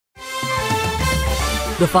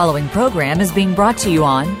The following program is being brought to you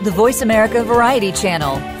on the Voice America Variety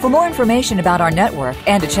Channel. For more information about our network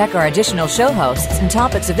and to check our additional show hosts and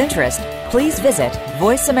topics of interest, please visit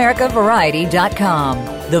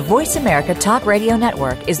voiceamericavariety.com. The Voice America Talk Radio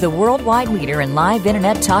Network is the worldwide leader in live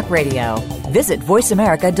Internet talk radio. Visit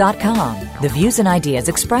voiceamerica.com. The views and ideas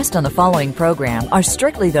expressed on the following program are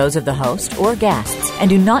strictly those of the host or guests and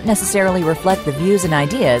do not necessarily reflect the views and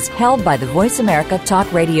ideas held by the Voice America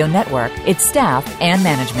Talk Radio Network, its staff, and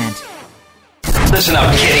management. Listen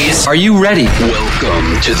up, kiddies. Are you ready?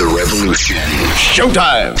 Welcome to the revolution.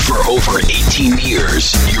 Showtime! For over 18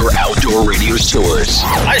 years, your outdoor radio source.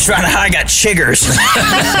 I just found out I got chiggers.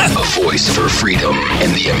 A voice for freedom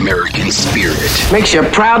and the American spirit. Makes you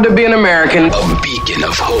proud to be an American. A beacon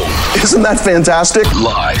of hope. Isn't that fantastic?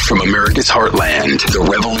 Live from America's heartland, the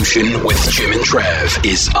revolution with Jim and Trav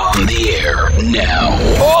is on the air now.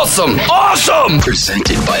 Awesome! Awesome!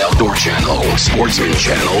 Presented by Outdoor Channel, Sportsman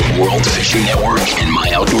Channel, World Fishing Network, and My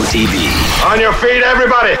Outdoor TV. On your feet,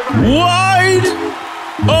 everybody! Wide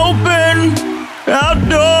open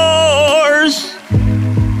outdoors.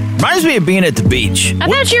 Reminds me of being at the beach. I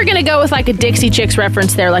thought you were going to go with like a Dixie Chicks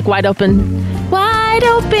reference there, like wide open. Wide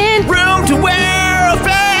open. Room to wear a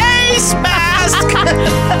face mask.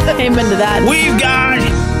 Amen to that. We've got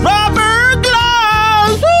rubber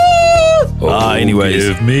gloves. Anyways.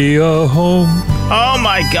 Give me a home. Oh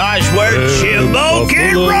my gosh, where Jimbo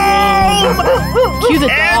can roam. Cue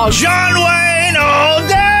the and dog. John Wayne all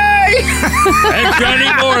day. And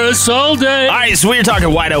Johnny Morris all day. All right, so we're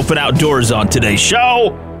talking wide open outdoors on today's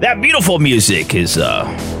show. That beautiful music is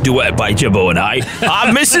duet by Jimbo and I.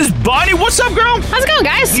 Mrs. Bunny, what's up, girl? How's it going,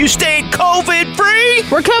 guys? You stayed COVID-free?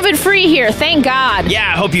 We're COVID-free here, thank God.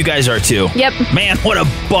 Yeah, I hope you guys are too. Yep. Man, what a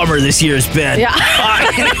bummer this year's been. Yeah.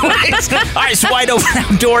 Anyways, all right, so wide open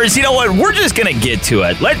outdoors. You know what? We're just going to get to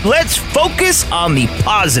it. Let's focus on the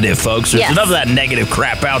positive, folks. There's enough of that negative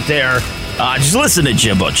crap out there. Just listen to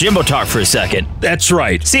Jimbo. Jimbo, talk for a second. That's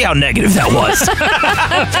right. See how negative that was. All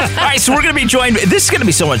right, so we're going to be joined. This is going to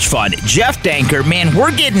be so much fun. Jeff Danker, man, we're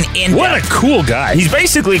getting in. What a cool guy. He's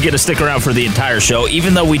basically going to stick around for the entire show,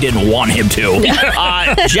 even though we didn't want him to.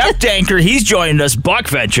 Jeff Danker, he's joining us. Buck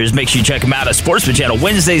Ventures. Make sure you check him out at Sportsman Channel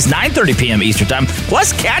Wednesdays, 9:30 p.m. Eastern Time.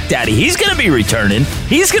 Plus, Cat Daddy, he's going to be returning.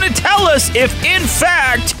 He's going to tell us if, in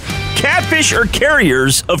fact, catfish are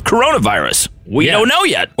carriers of coronavirus. We don't know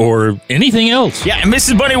yet. Or anything else. Yeah, and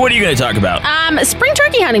Mrs. Bunny, what are you going to talk about? Spring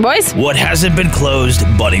turkey hunting, boys. What hasn't been closed,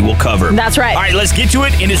 Bunny will cover. That's right. All right, let's get to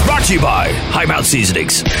it, and it's brought to you by High Mount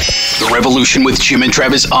Seasonings. The revolution with Jim and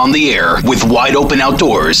Trav is on the air with Wide Open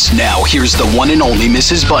Outdoors. Now, here's the one and only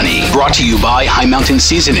Mrs. Bunny, brought to you by High Mountain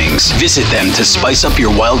Seasonings. Visit them to spice up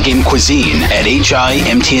your wild game cuisine at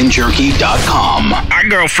HIMTNJerky.com. Our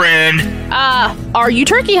girlfriend. Are you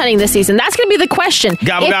turkey hunting this season? That's going to be the question.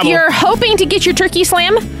 Gobble, if gobble. you're hoping to get your turkey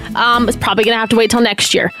slam, it's probably going to have to wait till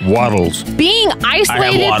next year. Waddles. Being isolated.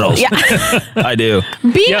 I have waddles. Yeah. I do.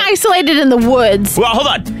 Being isolated in the woods. Well, hold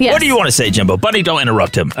on. Yes. What do you want to say, Jimbo? Bunny, don't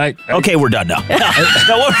interrupt him. Okay, we're done now.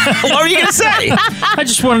 What were you going to say? I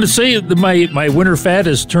just wanted to say that my winter fat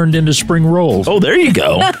has turned into spring rolls. Oh, there you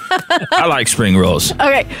go. I like spring rolls.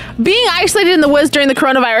 Okay. Being isolated in the woods during the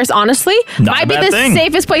coronavirus, honestly, might be the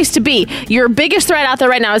safest place to be. Your biggest threat out there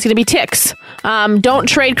right now is going to be ticks. Don't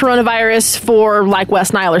trade coronavirus for like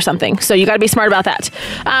West Nile or something. So you got to be smart about that.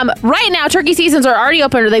 Right now, turkey seasons are already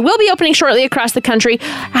open, or they will be opening shortly across the country.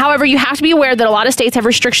 However, you have to be aware that a lot of states have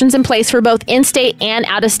restrictions in place for both in-state and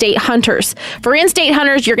out-of-state hunters. For in-state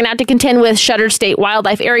hunters, you're going to have to contend with shuttered state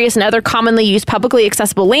wildlife areas and other commonly used publicly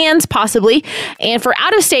accessible lands, possibly. And for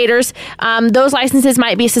out-of-staters, those licenses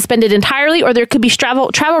might be suspended entirely, or there could be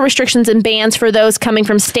travel restrictions and bans for those coming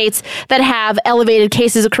from states that have elevated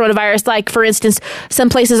cases of coronavirus. Like, for instance, some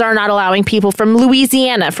places are not allowing people from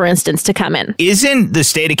Louisiana, for instance, to come in. Isn't the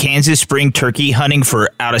state of Kansas spring turkey hunting for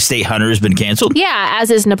out-of-state hunters been canceled? Yeah, as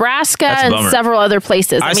is Nebraska and several other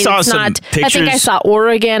places. I saw some pictures. I think I saw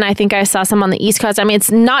Oregon. I think I saw some on the East Coast. I mean,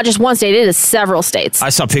 it's not just one state. It is several states. I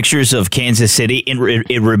saw pictures of Kansas City, and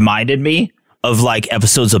it reminded me of like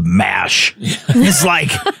episodes of MASH. It's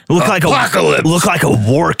like look like a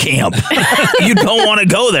war camp. You don't want to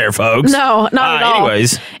go there, folks. No, not at all.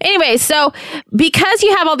 Anyways, so because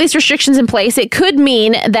you have all these restrictions in place, it could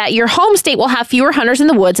mean that your home state will have fewer hunters in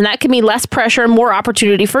the woods, and that could mean less pressure and more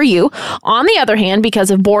opportunity for you. On the other hand,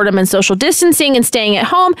 because of boredom and social distancing and staying at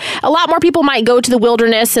home, a lot more people might go to the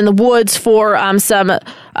wilderness and the woods for some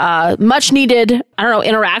much needed,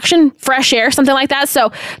 interaction, fresh air, something like that. So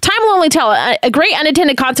time will only tell. A great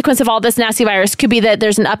unintended consequence of all this nasty virus could be that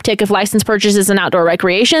there's an uptick of license purchases in outdoor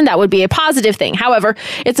recreation. That would be a positive thing. However,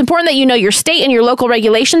 it's important that you know your state and your local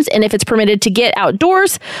regulations restrictions and if it's permitted to get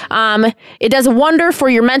outdoors. It does a wonder for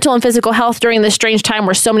your mental and physical health during this strange time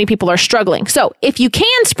where so many people are struggling. So if you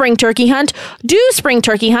can spring turkey hunt, do spring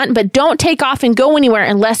turkey hunt, but don't take off and go anywhere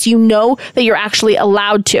unless you know that you're actually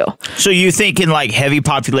allowed to. So you think in like heavy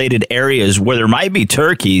populated areas where there might be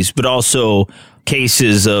turkeys, but also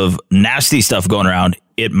cases of nasty stuff going around,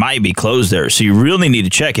 it might be closed there. So you really need to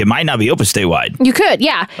check. It might not be open statewide. You could,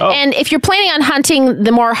 yeah. Oh. And if you're planning on hunting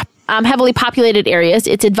the more heavily populated areas,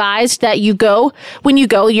 it's advised that when you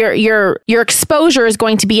go, your exposure is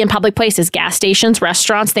going to be in public places, gas stations,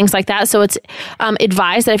 restaurants, things like that. So it's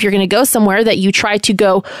advised that if you're going to go somewhere, that you try to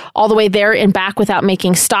go all the way there and back without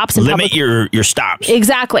making stops. Limit your stops.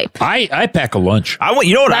 Exactly. I pack a lunch.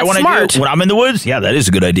 You know what I want to do when I'm in the woods? Yeah, that is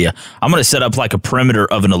a good idea. I'm going to set up like a perimeter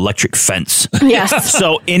of an electric fence. Yes.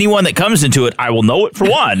 So anyone that comes into it, I will know it for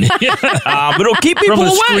one. But it'll keep people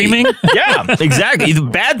away. Screaming? Yeah, exactly. The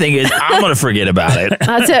bad thing is I'm going to forget about it.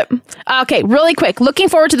 That's it. Okay, really quick. Looking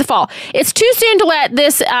forward to the fall. It's too soon to let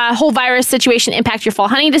this whole virus situation impact your fall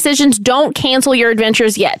hunting decisions. Don't cancel your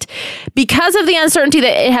adventures yet. Because of the uncertainty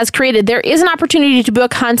that it has created, there is an opportunity to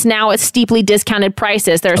book hunts now at steeply discounted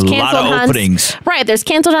prices. There's canceled hunts. Openings. Right, there's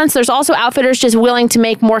canceled hunts. There's also outfitters just willing to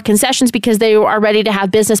make more concessions because they are ready to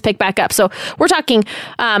have business pick back up. So we're talking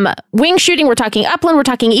wing shooting, we're talking upland, we're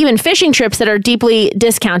talking even fishing trips that are deeply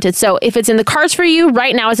discounted. So if it's in the cards for you,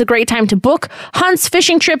 right now is a great time to book hunts,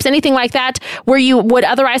 fishing trips, anything like that, where you would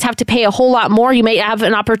otherwise have to pay a whole lot more. You may have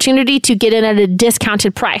an opportunity to get in at a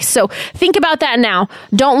discounted price. So think about that now.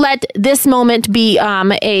 Don't let this moment be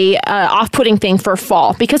a off-putting thing for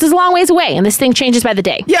fall, because it's a long ways away and this thing changes by the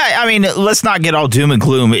day. Yeah, I mean, let's not get all doom and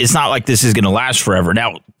gloom. It's not like this is going to last forever.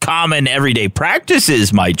 Now, common everyday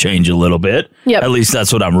practices might change a little bit. Yep. At least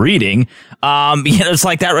that's what I'm reading. It's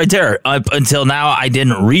like that right there. Up until now, I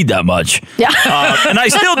didn't read that much. Yeah. And I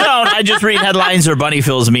still don't. I just read headlines or Bunny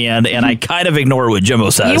fills me in, and I kind of ignore what Jimbo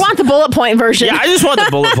says. You want the bullet point version. Yeah, I just want the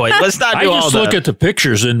bullet point. Let's not do all that. I just look at the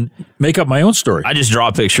pictures and make up my own story. I just draw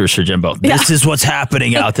pictures for Jimbo. This is what's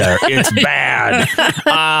happening out there. It's bad.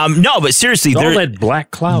 No, but seriously, all that black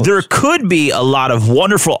clouds. There could be a lot of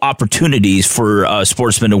wonderful opportunities for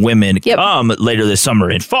sportsmen and women come later this summer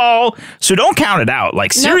and fall. So don't count it out.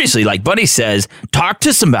 Like, seriously, like Buddy says, talk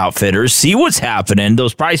to some outfitters, see what's happening.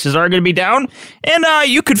 Those prices are going to be down, and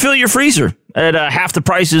you could fill your freezer at half the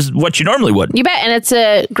price is what you normally would. You bet. And it's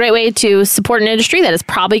a great way to support an industry that is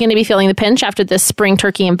probably going to be feeling the pinch after this spring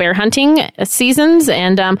turkey and bear hunting seasons.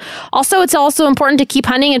 And it's also important to keep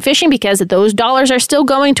hunting and fishing because those dollars are still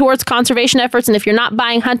going towards conservation efforts. And if you're not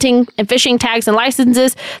buying hunting and fishing tags and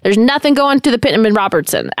licenses, there's nothing going to the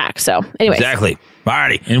Pittman-Robertson Act. So anyway. Exactly. All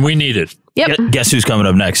righty. And we need it. Yep. Guess who's coming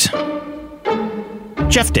up next?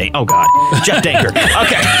 Jeff Danker. Oh, God. Jeff Danker.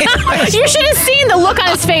 Okay. You should have seen the look on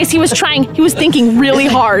his face. He was thinking really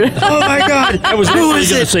hard. Oh, my God. I was going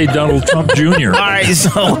to say Donald Trump Jr. All right,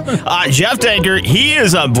 so Jeff Danker, he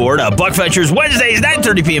is on board. Buck Ventures, Wednesdays,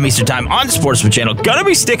 9:30 p.m. Eastern Time on Sportsman Channel. Gonna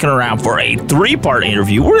be sticking around for a 3-part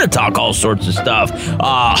interview. We're gonna talk all sorts of stuff.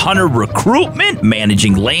 Hunter recruitment,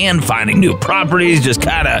 managing land, finding new properties, just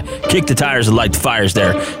kind of kick the tires and light the fires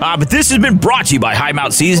there. But this has been brought to you by High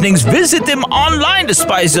Mount Seasonings. Visit them online to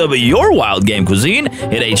spice up your wild game cuisine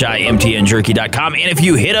at HIMTNjerky.com. And if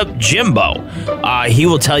you hit up Jimbo, he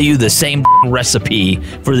will tell you the same recipe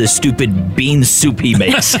for this stupid bean soup he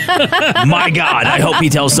makes. My God, I hope he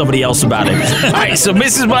tells somebody else about it. All right, so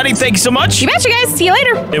Mrs. Bunny, thank you so much. You betcha, guys. See you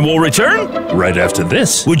later. And we'll return right after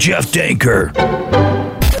this with Jeff Danker.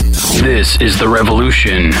 This is The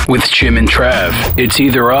Revolution with Jim and Trav. It's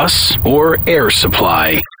either us or Air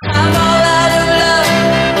Supply. I'm all out of love.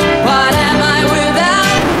 What am I without?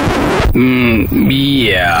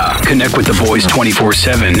 Yeah. Connect with the boys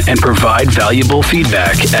 24/7 and provide valuable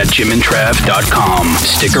feedback at jimandtrav.com.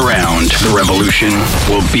 Stick around. The Revolution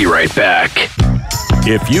will be right back.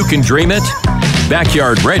 If you can dream it,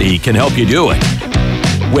 Backyard Ready can help you do it.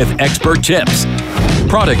 With expert tips,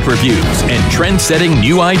 product reviews, and trend-setting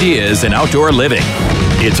new ideas in outdoor living.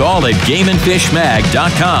 It's all at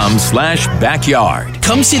GameandFishMag.com/backyard.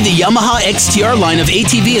 Come see the Yamaha XTR line of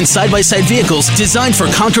ATV and side-by-side vehicles designed for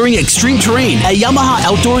conquering extreme terrain at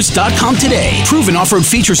YamahaOutdoors.com today. Proven off-road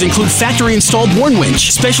features include factory-installed worn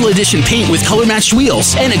winch, special edition paint with color-matched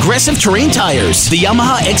wheels, and aggressive terrain tires. The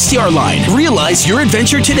Yamaha XTR line. Realize your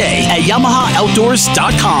adventure today at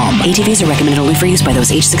YamahaOutdoors.com. ATVs are recommended only for use by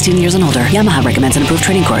those age 16 years and older. Yamaha recommends an approved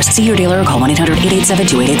training course. See your dealer or call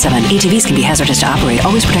 1-800-887-2887. ATVs can be hazardous to operate.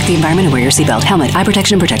 Always protect the environment and wear your seatbelt, helmet, eye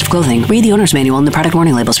protection, and protective clothing. Read the owner's manual and the product warranty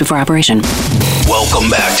warning labels before operation. Welcome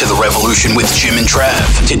back to The Revolution with Jim and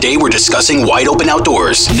Trav. Today we're discussing Wide Open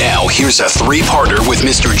Outdoors. Now here's a three-parter with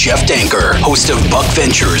Mr. Jeff Danker, host of Buck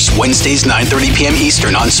Ventures, Wednesdays 9:30 p.m.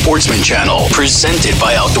 Eastern on Sportsman Channel. Presented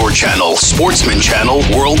by Outdoor Channel, Sportsman Channel,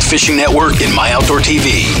 World Fishing Network, and My Outdoor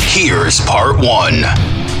TV. Here's part one.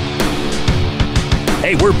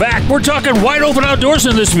 Hey, we're back. We're talking Wide Open Outdoors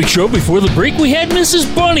in this week's show. Before the break, we had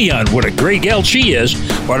Mrs. Bunny on. What a great gal she is.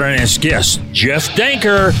 But our next guest, Jeff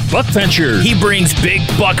Danker, Buck Ventures. He brings big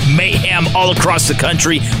buck mayhem all across the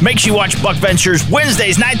country. Make sure you watch Buck Ventures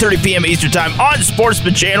Wednesdays, 9:30 p.m. Eastern Time on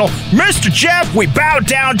Sportsman Channel. Mr. Jeff, we bow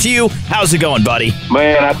down to you. How's it going, buddy?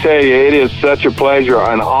 Man, I tell you, it is such a pleasure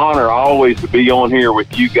and honor always to be on here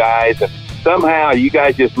with you guys. And somehow you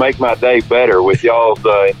guys just make my day better with y'all's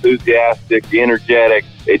enthusiastic, energetic.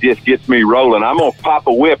 It just gets me rolling. I'm going to pop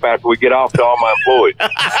a whip after we get off to all my employees.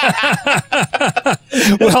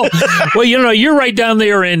 well, you know, you're right down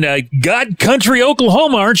there in God Country,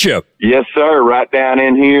 Oklahoma, aren't you? Yes, sir. Right down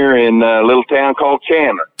in here in a little town called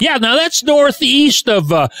Chandler. Yeah, now that's northeast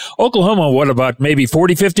of Oklahoma. What, about maybe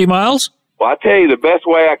 40, 50 miles? Well, I tell you, the best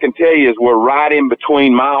way I can tell you is we're right in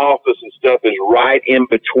between. My office and stuff is right in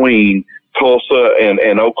between Tulsa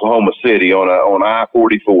and Oklahoma City on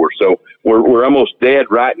I-44. So we're almost dead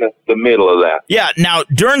right in the middle of that. Yeah. Now,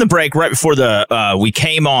 during the break, right before we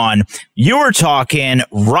came on, you were talking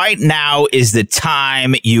right now is the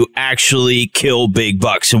time you actually kill big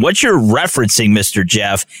bucks. And what you're referencing, Mr.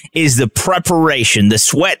 Jeff, is the preparation, the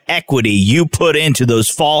sweat equity you put into those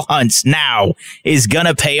fall hunts now is going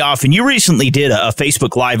to pay off. And you recently did a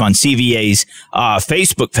Facebook Live on CVA's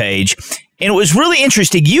Facebook page. And it was really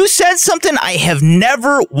interesting. You said something I have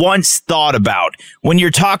never once thought about when you're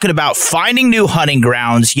talking about finding new hunting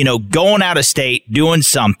grounds, you know, going out of state, doing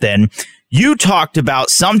something. You talked about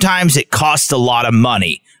sometimes it costs a lot of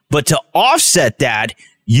money, but to offset that,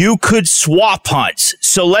 you could swap hunts.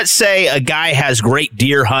 So let's say a guy has great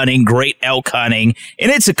deer hunting, great elk hunting, and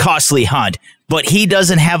it's a costly hunt, but he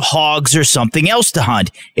doesn't have hogs or something else to hunt.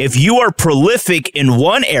 If you are prolific in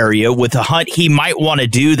one area with a hunt he might want to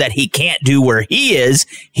do that he can't do where he is,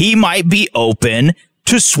 he might be open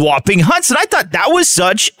to swapping hunts. And I thought that was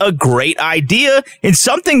such a great idea and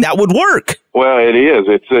something that would work. Well, it is.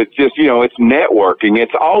 It's just, you know, it's networking.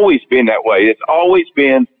 It's always been that way. It's always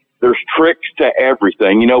been, there's tricks to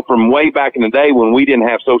everything. You know, from way back in the day when we didn't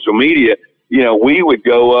have social media, you know, we would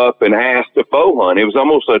go up and ask to bow hunt. It was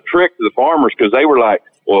almost a trick to the farmers because they were like,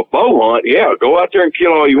 well, bow hunt, yeah, go out there and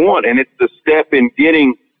kill all you want. And it's the step in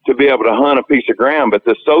getting to be able to hunt a piece of ground. But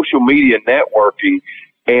the social media networking,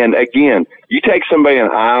 and again, you take somebody in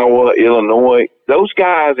Iowa, Illinois, those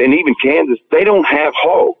guys, and even Kansas, they don't have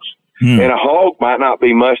hogs. And a hog might not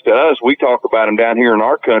be much to us. We talk about them down here in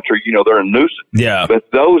our country, you know, they're a nuisance. Yeah. But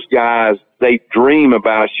those guys, they dream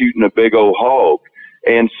about shooting a big old hog.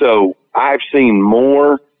 And so I've seen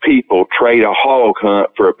more people trade a hog hunt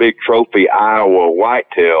for a big trophy Iowa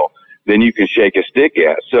whitetail than you can shake a stick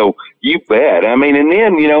at. So you bet. I mean, and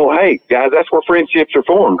then, you know, hey, guys, that's where friendships are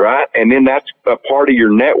formed, right? And then that's a part of your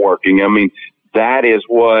networking. I mean, that is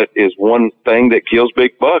what is one thing that kills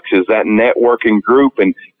big bucks is that networking group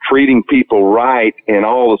and treating people right and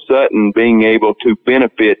all of a sudden being able to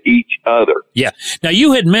benefit each other. Yeah. Now,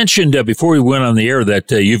 you had mentioned before we went on the air that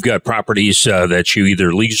you've got properties that you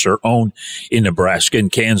either lease or own in Nebraska and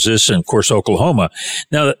Kansas and, of course, Oklahoma.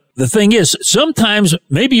 Now, the thing is, sometimes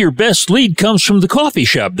maybe your best lead comes from the coffee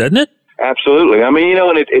shop, doesn't it? Absolutely. I mean, you know,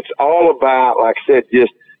 and it's all about, like I said,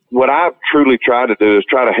 just what I've truly tried to do is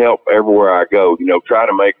try to help everywhere I go, you know, try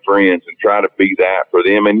to make friends and try to be that for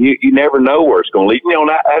them. And you never know where it's going to lead. You know,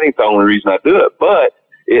 that ain't the only reason I do it, but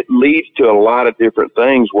it leads to a lot of different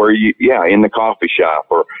things where in the coffee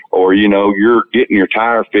shop or, you know, you're getting your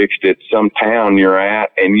tire fixed at some town you're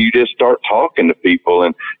at and you just start talking to people.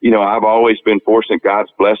 And, you know, I've always been fortunate.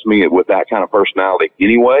 God's blessed me with that kind of personality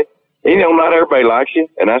anyway. And, you know, not everybody likes you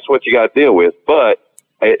and that's what you got to deal with, but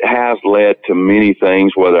it has led to many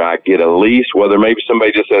things, whether I get a lease, whether maybe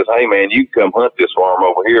somebody just says, hey, man, you can come hunt this farm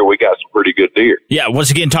over here. We got some pretty good deer. Yeah,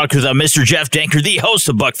 once again, talk with Mr. Jeff Danker, the host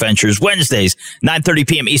of Buck Ventures, Wednesdays, 9:30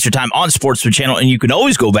 p.m. Eastern Time on Sportsman Channel. And you can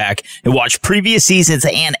always go back and watch previous seasons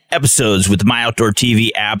and episodes with the My Outdoor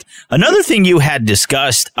TV app. Another thing you had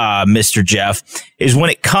discussed, Mr. Jeff, is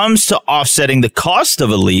when it comes to offsetting the cost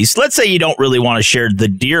of a lease, let's say you don't really want to share the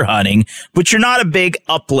deer hunting, but you're not a big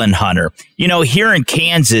upland hunter. You know, here in Kansas,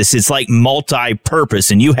 Kansas, it's like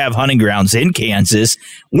multi-purpose, and you have hunting grounds in Kansas.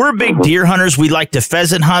 We're big deer hunters. We like to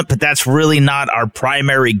pheasant hunt, but that's really not our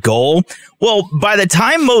primary goal. Well, by the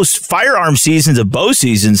time most firearm seasons of bow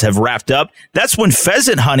seasons have wrapped up, that's when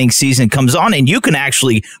pheasant hunting season comes on, and you can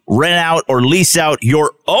actually rent out or lease out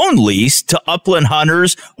your own lease to upland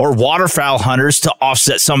hunters or waterfowl hunters to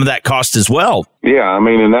offset some of that cost as well. Yeah, I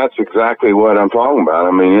mean, and that's exactly what I'm talking about.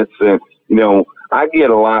 I mean, it's I get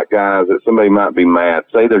a lot, guys, that somebody might be mad.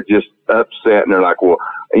 Say they're just upset, and they're like, well,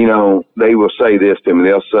 they will say this to me.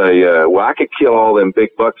 They'll say, well, I could kill all them big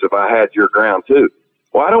bucks if I had your ground too.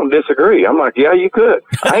 Well, I don't disagree. I'm like, yeah, you could.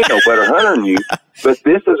 I ain't no better hunter than you. But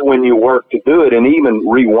this is when you work to do it. And even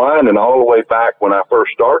rewinding all the way back when I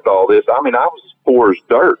first started all this, I mean, I was as poor as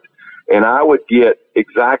dirt. And I would get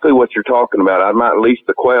exactly what you're talking about. I might lease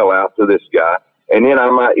the quail out to this guy. And then I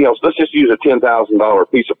might, so let's just use a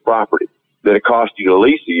 $10,000 piece of property that it cost you to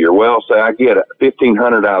lease a year. Well, say I get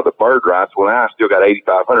 $1,500 out of the bird rights. Well, now I still got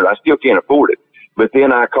 $8,500. I still can't afford it. But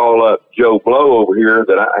then I call up Joe Blow over here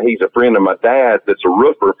he's a friend of my dad that's a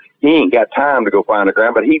roofer. He ain't got time to go find a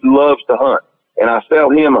ground, but he loves to hunt. And I sell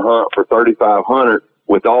him a hunt for $3,500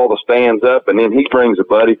 with all the stands up, and then he brings a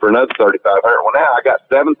buddy for another $3,500. Well, now I got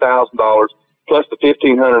 $7,000 plus the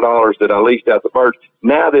 $1,500 that I leased out the birds.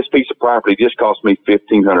 Now this piece of property just cost me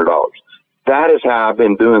 $1,500. That is how I've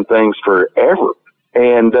been doing things forever.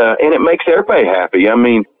 And it makes everybody happy. I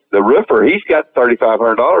mean, the roofer, he's got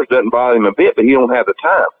 $3,500, doesn't bother him a bit, but he don't have the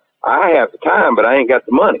time. I have the time, but I ain't got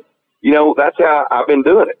the money. That's how I've been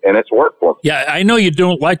doing it, and it's worked for me. Yeah, I know you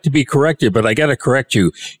don't like to be corrected, but I got to correct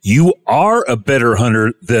you. You are a better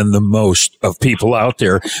hunter than the most of people out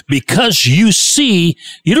there because you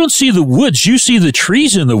don't see the woods, you see the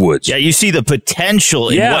trees in the woods. Yeah, you see the potential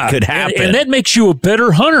in what could happen. And that makes you a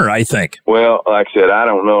better hunter, I think. Well, like I said, I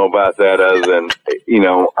don't know about that other than,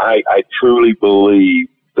 I truly believe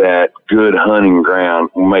that good hunting ground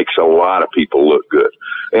makes a lot of people look good.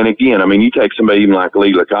 And again, I mean, you take somebody even like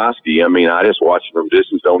Lee Lukoski. I mean, I just watch him from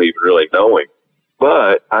distance, don't even really know him.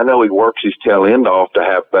 But I know he works his tail end off to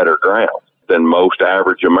have better ground than most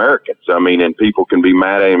average Americans. I mean, and people can be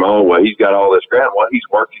mad at him, oh, well, he's got all this ground. Well, he's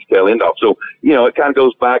worked his tail end off. So, it kind of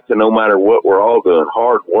goes back to no matter what we're all doing,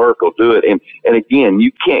 hard work will do it. And again,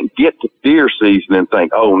 you can't get to deer season and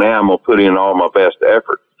think, oh, now I'm going to put in all my best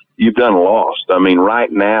effort. You've done lost. I mean,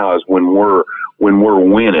 right now is when we're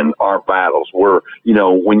winning our battles.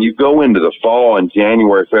 When you go into the fall in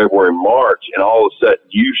January, February, March, and all of a sudden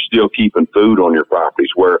you still keeping food on your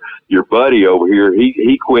properties, where your buddy over here,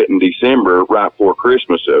 he quit in December right before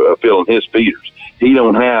Christmas, filling his feeders. He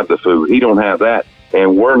don't have the food. He don't have that.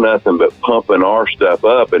 And we're nothing but pumping our stuff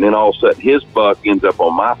up. And then all of a sudden his buck ends up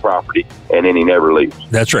on my property, and then he never leaves.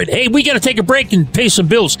 That's right. Hey, we got to take a break and pay some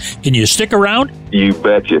bills. Can you stick around? You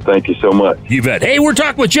betcha. Thank you so much. You bet. Hey, we're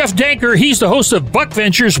talking with Jeff Danker. He's the host of Buck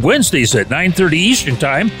Ventures Wednesdays at 9:30 Eastern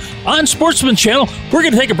Time on Sportsman Channel. We're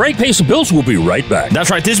going to take a break, pay some bills. We'll be right back. That's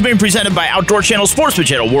right. This is being presented by Outdoor Channel, Sportsman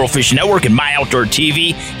Channel, World Fishing Network, and My Outdoor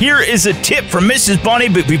TV. Here is a tip from Mrs. Bunny.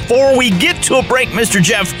 But before we get to a break, Mr.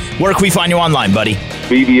 Jeff, where can we find you online, buddy?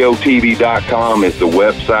 BVOTV.com is the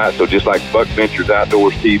website. So just like Buck Ventures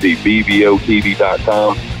Outdoors TV,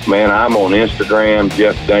 BVOTV.com. Man, I'm on Instagram,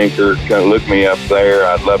 Jeff Danker. Kind of look me up there.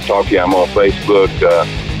 I'd love to talk to you. I'm on Facebook.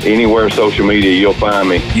 Anywhere social media, you'll find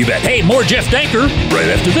me. You bet. Hey, more Jeff Danker right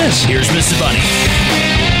after this. Here's Mrs. Bunny.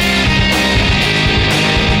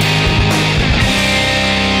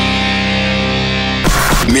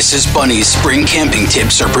 Mrs. Bunny's spring camping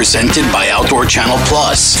tips are presented by Outdoor Channel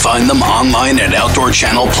Plus. Find them online at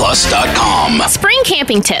OutdoorChannelPlus.com. Spring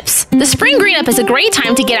camping tips. The spring green-up is a great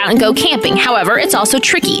time to get out and go camping. However, it's also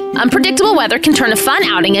tricky. Unpredictable weather can turn a fun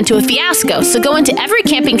outing into a fiasco, so go into every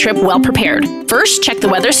camping trip well prepared. First, check the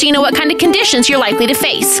weather so you know what kind of conditions you're likely to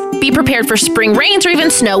face. Be prepared for spring rains or even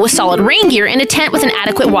snow with solid rain gear and a tent with an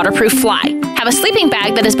adequate waterproof fly. Have a sleeping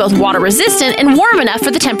bag that is both water resistant and warm enough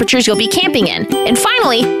for the temperatures you'll be camping in. And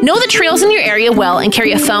finally, know the trails in your area well and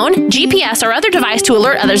carry a phone, GPS, or other device to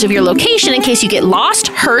alert others of your location in case you get lost,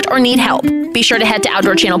 hurt, or need help. Be sure to head to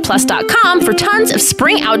OutdoorChannelPlus.com for tons of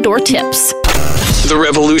spring outdoor tips. The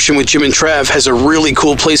Revolution with Jim and Trav has a really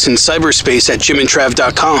cool place in cyberspace at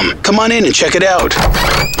JimandTrav.com. Come on in and check it out.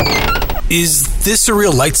 Is this a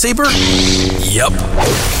real lightsaber? Yup.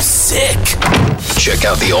 Sick. Check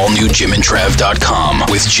out the all-new JimandTrav.com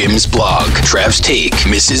with Jim's blog, Trav's Take,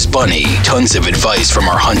 Mrs. Bunny, tons of advice from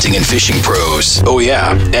our hunting and fishing pros. Oh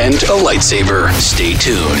yeah, and a lightsaber. Stay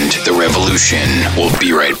tuned. The Revolution. We'll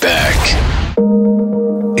be right back.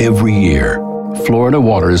 Every year, Florida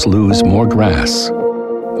waters lose more grass,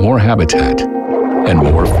 more habitat, and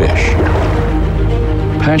more fish.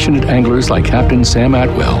 passionate anglers like Captain Sam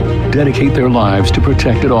Atwell dedicate their lives to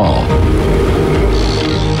protect it all.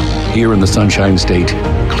 Here in the Sunshine State,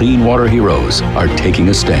 clean water heroes are taking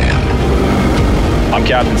a stand. I'm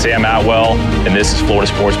Captain Sam Atwell, and this is Florida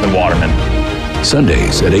Sportsman Waterman.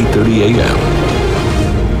 Sundays at 8:30 a.m.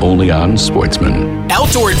 Only on Sportsman.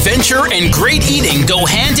 Outdoor adventure and great eating go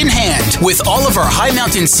hand in hand with all of our High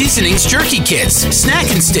Mountain Seasonings jerky kits, snack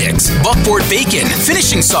and sticks, buckboard bacon,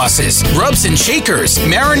 finishing sauces, rubs and shakers,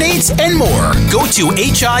 marinades, and more. Go to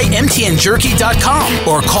himtnjerky.com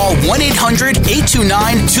or call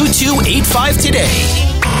 1-800-829-2285 today.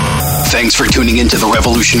 Thanks for tuning into The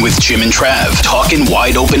Revolution with Jim and Trav, talking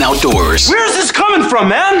wide open outdoors. Where's this coming from,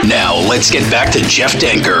 man? Now, let's get back to Jeff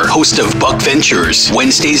Danker, host of Buck Ventures,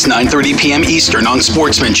 Wednesdays 9:30 p.m. Eastern on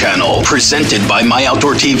Sportsman Channel, presented by My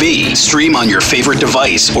Outdoor TV. Stream on your favorite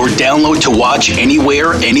device or download to watch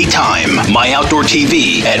anywhere, anytime. My Outdoor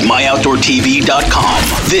TV at myoutdoortv.com.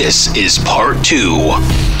 This is part 2.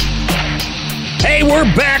 Hey,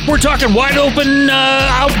 we're back. We're talking wide open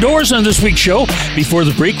outdoors on this week's show. Before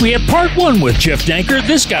the break, we had part 1 with Jeff Danker.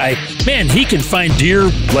 This guy, man, he can find deer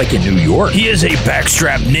like in New York. He is a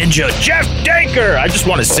backstrap ninja. Jeff Danker. I just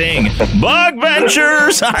want to sing. Buck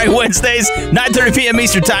Ventures. All right, Wednesdays, 9:30 p.m.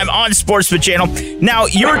 Eastern Time on Sportsman Channel. Now,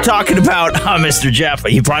 you're talking about Mr. Jeff.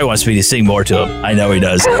 He probably wants me to sing more to him. I know he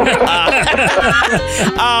does.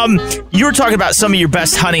 You were talking about some of your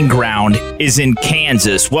best hunting ground is in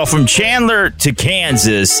Kansas. Well, from Chandler to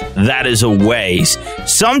Kansas, that is a ways.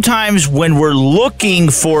 Sometimes when we're looking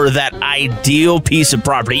for that ideal piece of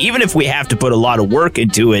property, even if we have to put a lot of work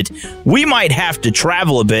into it, we might have to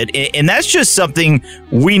travel a bit, and that's just something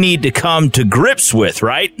we need to come to grips with,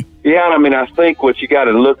 right? Yeah, and I mean, I think what you got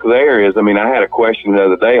to look there is, I mean, I had a question the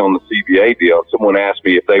other day on the CBA deal. Someone asked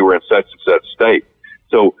me if they were in such and such state.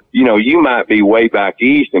 So, you know, you might be way back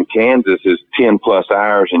east and Kansas is 10 plus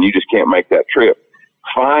hours and you just can't make that trip.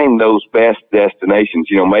 Find those best destinations.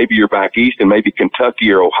 You know, maybe you're back east and maybe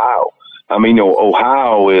Kentucky or Ohio. I mean, you know,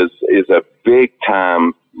 Ohio is a big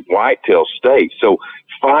time whitetail state. So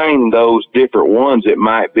find those different ones. It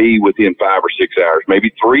might be within 5 or 6 hours,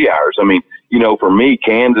 maybe 3 hours. I mean, you know, for me,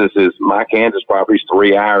 my Kansas property is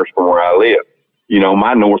 3 hours from where I live. You know,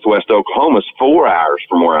 my Northwest Oklahoma is 4 hours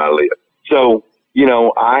from where I live. So, you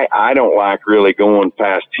know, I don't like really going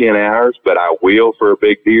past 10 hours, but I will for a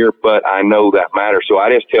big deer, but I know that matters. So I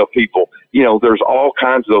just tell people, you know, there's all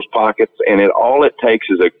kinds of those pockets, and all it takes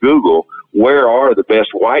is a Google, where are the best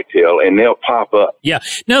whitetail, and they'll pop up. Yeah.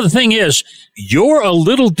 Now, the thing is, you're a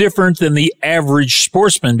little different than the average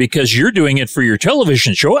sportsman because you're doing it for your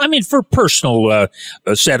television show. I mean, for personal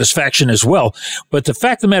satisfaction as well. But the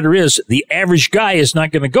fact of the matter is, the average guy is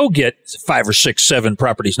not going to go get 5 or 6, 7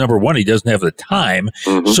 properties. Number one, he doesn't have the time.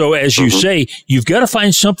 Mm-hmm. So as you say, you've got to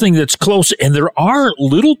find something that's close. And there are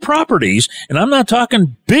little properties, and I'm not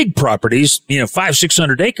talking big properties, you know,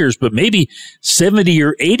 500-600 acres, but maybe 70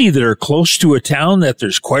 or 80 that are close to a town that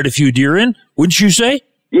there's quite a few deer in, wouldn't you say?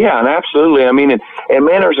 Yeah, and absolutely. I mean, and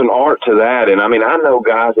man, there's an art to that. And I mean, I know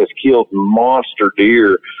guys that's killed monster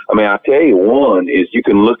deer. I mean, I tell you, one is you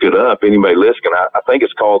can look it up. Anybody listening, I think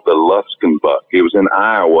it's called the Luskin buck. It was in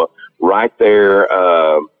Iowa, right there.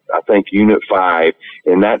 I think Unit 5,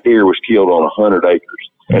 and that deer was killed on 100 acres.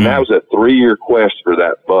 And that was a 3-year quest for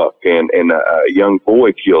that buck. And a young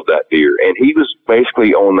boy killed that deer, and he was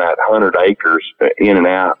basically on that 100 acres in and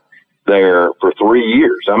out there for 3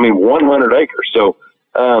 years. I mean, 100 acres. So,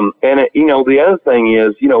 you know, the other thing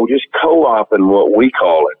is, you know, just co-oping, what we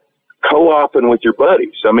call it, co-oping with your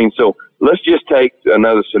buddies. I mean, so let's just take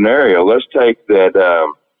another scenario. Let's take that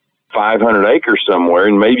 500 acres somewhere,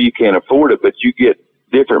 and maybe you can't afford it, but you get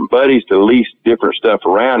different buddies to lease different stuff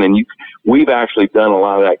around. And we've actually done a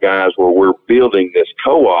lot of that, guys, where we're building this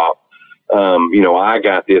co-op. You know, I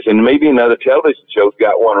got this, and maybe another television show's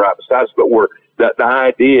got one right beside us, but the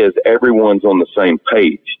idea is everyone's on the same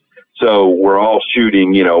page. So we're all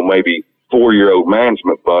shooting, you know, maybe 4-year-old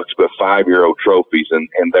management bucks, but 5-year-old trophies.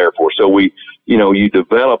 And therefore, so you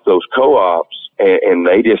develop those co-ops and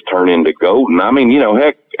they just turn into golden. I mean, you know,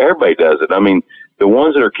 heck, everybody does it. I mean, the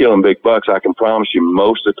ones that are killing big bucks, I can promise you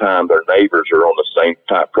most of the time their neighbors are on the same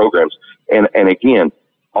type programs. And again,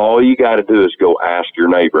 all you got to do is go ask your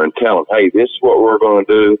neighbor and tell them, hey, this is what we're going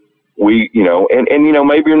to do. You know, and you know,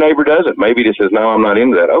 maybe your neighbor doesn't. Maybe he says, no, I'm not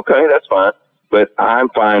into that. Okay, that's fine. But I'm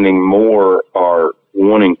finding more are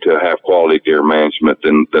wanting to have quality deer management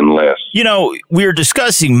than less. You know, we're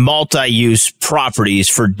discussing multi-use properties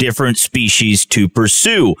for different species to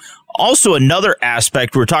pursue. Also, another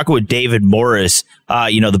aspect, we're talking with David Morris,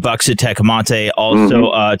 the Bucks at Tecumate,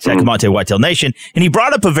 also Tecumate Whitetail Nation, and he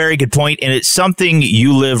brought up a very good point, and it's something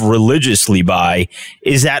you live religiously by,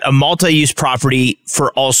 is that a multi-use property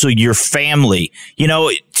for also your family.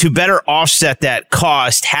 To better offset that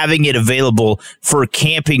cost, having it available for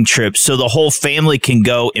camping trips so the whole family can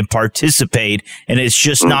go and participate, and it's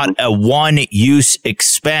just not a one-use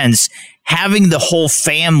expense. Having the whole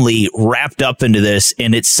family wrapped up into this,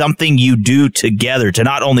 and it's something you do together to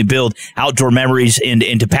not only build outdoor memories and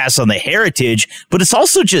to pass on the heritage, but it's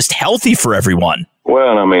also just healthy for everyone.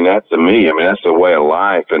 Well, I mean, that's that's the way of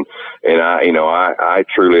life. And I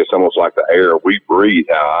truly, it's almost like the air we breathe,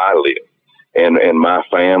 how I live. And my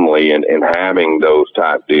family and having those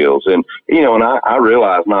type deals. And I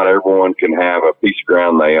realize not everyone can have a piece of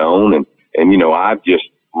ground they own. And I've just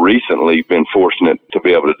recently been fortunate to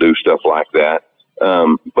be able to do stuff like that.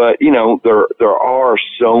 But there are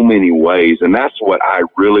so many ways, and that's what I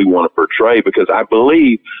really want to portray, because I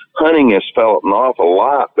believe hunting has fallen off a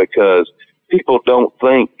lot because people don't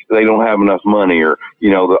think they don't have enough money, or,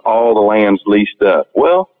 all the land's leased up.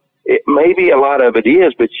 Well, maybe a lot of it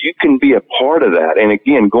is, but you can be a part of that. And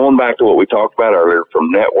again, going back to what we talked about earlier,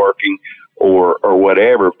 from networking or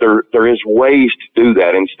whatever, there is ways to do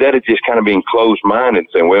that instead of just kind of being closed-minded and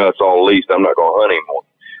saying, well, it's all leased, I'm not going to hunt anymore.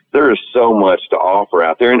 There is so much to offer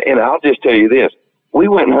out there. And I'll just tell you this, we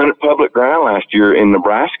went and hunted public ground last year in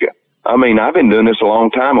Nebraska. I mean, I've been doing this a long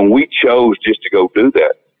time, and we chose just to go do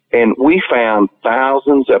that. And we found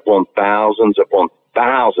thousands upon thousands upon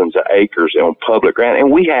thousands of acres on public ground,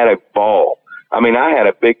 and we had a ball. I mean, I had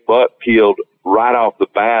a big buck killed right off the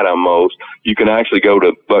bat almost. You can actually go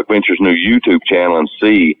to Buck Venture's new YouTube channel and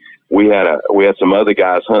see. We had some other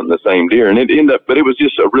guys hunting the same deer, and it ended up, but it was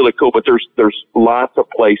just a really cool. But there's lots of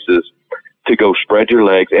places to go spread your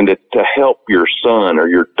legs and to help your son or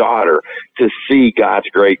your daughter to see God's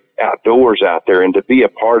great outdoors out there and to be a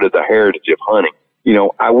part of the heritage of hunting.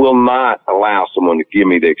 I will not allow someone to give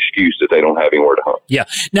me the excuse that they don't have anywhere to hunt. Yeah.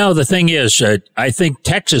 Now, the thing is, I think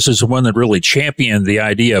Texas is the one that really championed the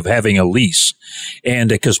idea of having a lease, and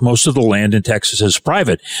because most of the land in Texas is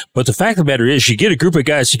private. But the fact of the matter is, you get a group of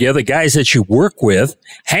guys together, guys that you work with,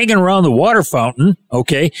 hanging around the water fountain,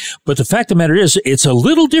 okay? But the fact of the matter is, it's a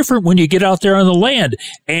little different when you get out there on the land,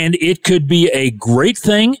 and it could be a great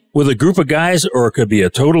thing with a group of guys, or it could be a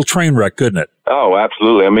total train wreck, couldn't it? Oh,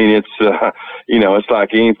 absolutely. I mean, it's, it's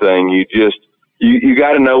like anything. You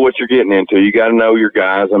got to know what you're getting into. You got to know your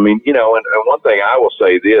guys. I mean, and one thing I will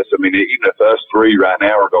say this, I mean, even if us three right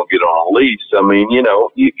now are going to get on a lease, I mean,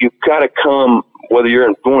 you've got to come, whether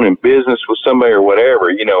you're going in business with somebody or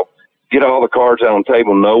whatever, get all the cards out on the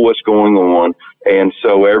table, know what's going on. And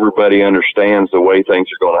so everybody understands the way things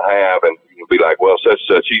are going to have. And you'll be like, well,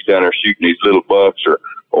 such, he's down there shooting these little bucks or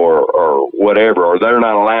whatever, or they're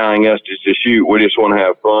not allowing us just to shoot. We just want to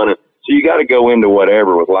have fun. And so you got to go into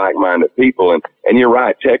whatever with like-minded people. And you're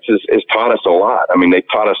right, Texas has taught us a lot. I mean, they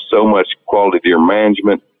taught us so much quality deer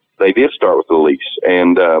management. They did start with the lease.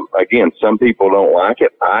 And, again, some people don't like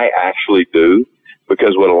it. I actually do,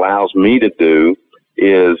 because what allows me to do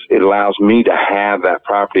is it allows me to have that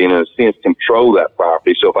property and, in a sense, control that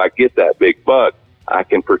property. So if I get that big buck, I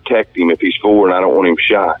can protect him if he's forward and I don't want him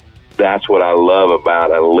shot. That's what I love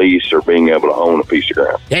about a lease or being able to own a piece of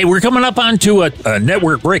ground. Hey, we're coming up onto a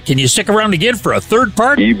network break. Can you stick around again for a third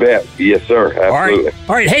part? You bet. Yes, sir. Absolutely.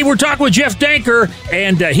 All right. Hey, we're talking with Jeff Danker,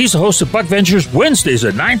 and he's the host of Buck Ventures Wednesdays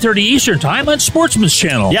at 9:30 Eastern Time on Sportsman's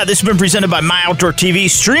Channel. Yeah, this has been presented by My Outdoor TV.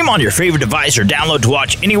 Stream on your favorite device or download to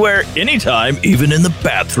watch anywhere, anytime, even in the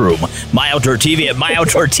bathroom. My Outdoor TV at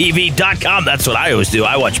myoutdoortv.com. That's what I always do.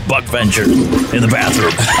 I watch Buck Ventures in the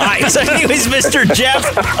bathroom. All right, so anyways, Mr. Jeff,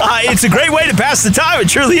 it's a great way to pass the time. It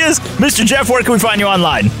truly is. Mr. Jeff, where can we find you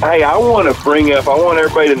online? Hey, I want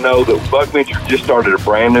everybody to know that Buck Venture just started a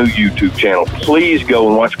brand new YouTube channel. Please go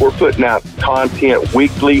and watch. We're putting out content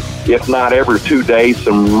weekly, if not every 2 days,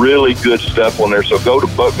 some really good stuff on there. So go to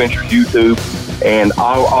Buck Venture YouTube, and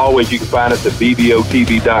always you can find us at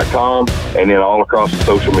bbotv.com and then all across the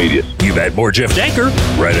social medias. You've had more Jeff Danker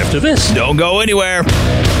right after this. Don't go anywhere.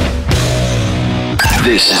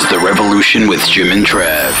 This is The Revolution with Jim and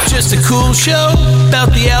Trav. Just a cool show about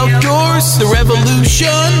the outdoors, The Revolution.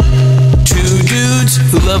 Two dudes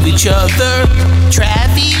who love each other.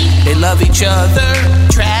 Travie, they love each other.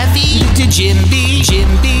 Travie to Jimby,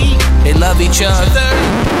 they love each other.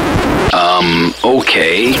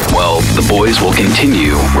 Okay. Well, the boys will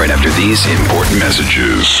continue right after these important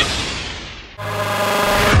messages.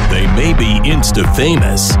 They may be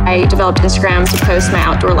Insta-famous. I developed Instagram to post my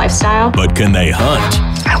outdoor lifestyle. But can they hunt?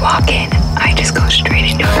 I walk in, I just go straight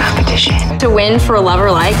into a competition. Revolution. To win for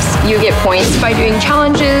Lover Likes, you get points by doing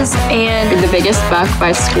challenges and the biggest buck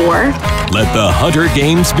by score. Let the Hunter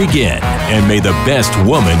Games begin, and may the best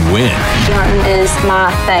woman win. Hunting is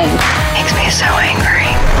my thing. Makes me so angry.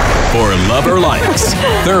 For Lover Likes,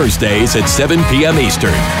 Thursdays at 7 p.m.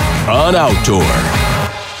 Eastern on Outdoor.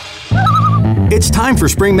 It's time for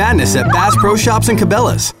Spring Madness at Bass Pro Shops and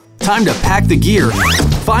Cabela's. Time to pack the gear,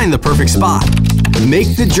 find the perfect spot,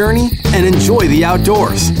 make the journey, and enjoy the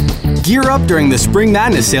outdoors. Gear up during the Spring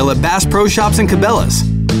Madness sale at Bass Pro Shops and Cabela's.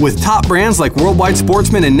 With top brands like Worldwide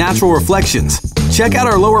Sportsman and Natural Reflections. Check out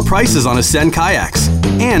our lower prices on Ascend kayaks.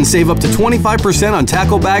 And save up to 25% on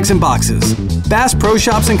tackle bags and boxes. Bass Pro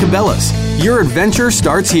Shops and Cabela's. Your adventure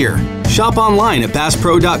starts here. Shop online at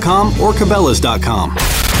BassPro.com or Cabela's.com.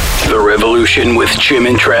 The Revolution with Jim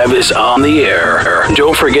and Trav is on the air.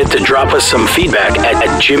 Don't forget to drop us some feedback at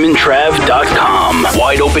jimandtrav.com.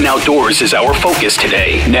 Wide Open Outdoors is our focus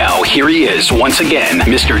today. Now, here he is once again,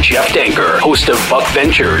 Mr. Jeff Danker, host of Buck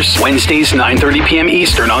Ventures, Wednesdays 9:30 p.m.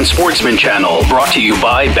 Eastern on Sportsman Channel. Brought to you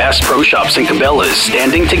by Bass Pro Shops and Cabela's,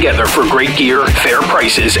 standing together for great gear, fair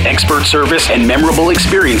prices, expert service, and memorable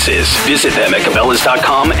experiences. Visit them at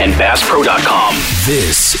Cabela's.com and BassPro.com.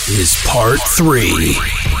 This is part 3.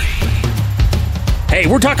 Hey,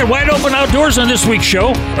 we're talking Wide Open Outdoors on this week's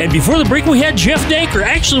show. And before the break, we had Jeff Danker.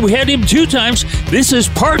 Actually, we had him 2 times. This is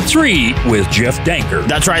part 3 with Jeff Danker.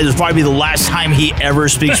 That's right. This will probably be the last time he ever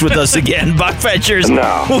speaks with us again. Buck Ventures,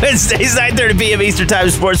 Wednesdays, 9:30 p.m. Eastern Time,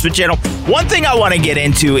 Sportsman Channel. One thing I want to get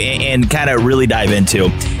into and kind of really dive into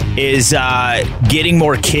is getting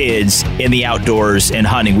more kids in the outdoors and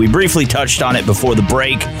hunting. We briefly touched on it before the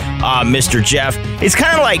break, Mr. Jeff. It's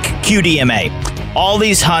kind of like QDMA. All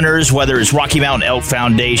these hunters, whether it's Rocky Mountain Elk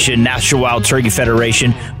Foundation, National Wild Turkey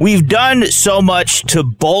Federation, we've done so much to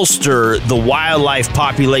bolster the wildlife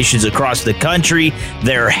populations across the country,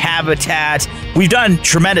 their habitat. We've done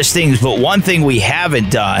tremendous things, but one thing we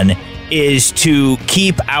haven't done is to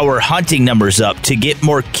keep our hunting numbers up, to get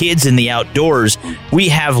more kids in the outdoors. We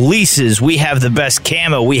have leases, we have the best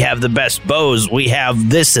camo, we have the best bows, we have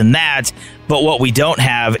this and that, but what we don't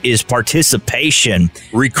have is participation.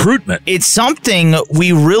 Recruitment. It's something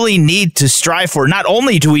we really need to strive for. Not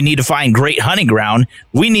only do we need to find great hunting ground,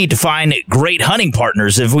 we need to find great hunting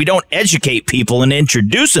partners. If we don't educate people and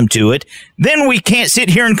introduce them to it, then we can't sit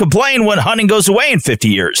here and complain when hunting goes away in 50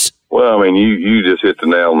 years. Well, I mean, you just hit the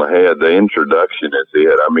nail on the head. The introduction is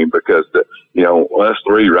it. I mean, because us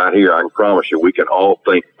 3 right here, I can promise you, we can all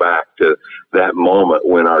think back to that moment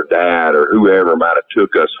when our dad or whoever might have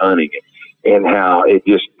took us hunting and how it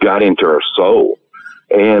just got into our soul.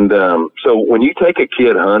 And so when you take a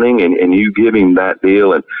kid hunting and you give him that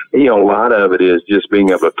deal, and a lot of it is just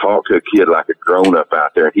being able to talk to a kid like a grown up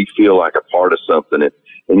out there, and he feel like a part of something,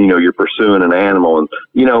 and you're pursuing an animal, and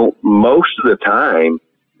most of the time,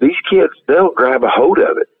 these kids, they'll grab a hold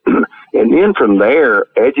of it. And then from there,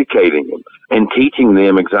 educating them and teaching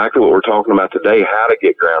them exactly what we're talking about today, how to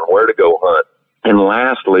get ground, where to go hunt. And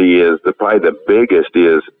lastly is probably the biggest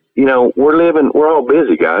is, we're all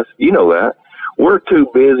busy, guys. You know that. We're too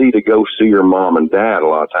busy to go see your mom and dad a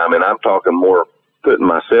lot of time. And I'm talking more putting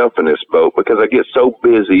myself in this boat because I get so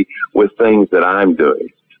busy with things that I'm doing.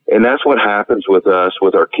 And that's what happens with us,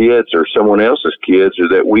 with our kids or someone else's kids, is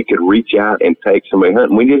that we could reach out and take somebody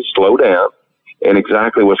hunting. We need to slow down. And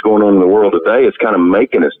exactly what's going on in the world today is kind of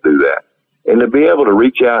making us do that. And to be able to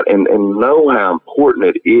reach out and know how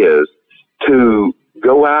important it is to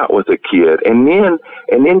go out with a kid and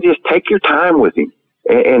then just take your time with him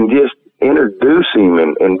and just introduce him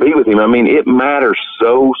and be with him. I mean, it matters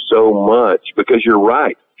so much because you're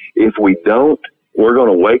right. If we don't, we're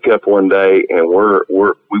going to wake up one day and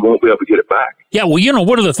we won't be able to get it back. Yeah, well,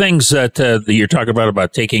 one of the things that you're talking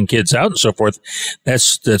about taking kids out and so forth,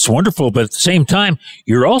 that's wonderful. But at the same time,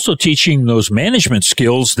 you're also teaching those management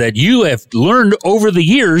skills that you have learned over the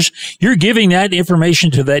years. You're giving that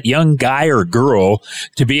information to that young guy or girl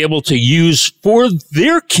to be able to use for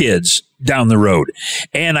their kids down the road.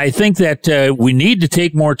 And I think that we need to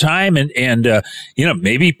take more time and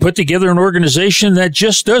maybe put together an organization that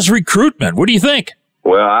just does recruitment. What do you think?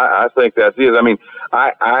 Well, I think that's it. I mean,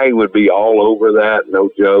 I would be all over that, no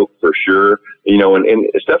joke, for sure. And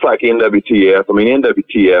stuff like NWTF. I mean,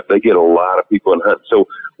 NWTF, they get a lot of people in hunting. So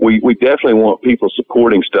we definitely want people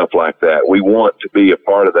supporting stuff like that. We want to be a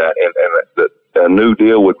part of that. And a new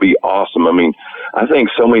deal would be awesome. I mean, I think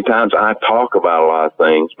so many times I talk about a lot of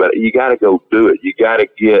things, but you got to go do it. You got to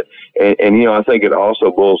get, and I think it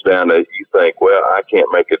also boils down to you think, well, I can't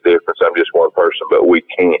make a difference. I'm just one person, but we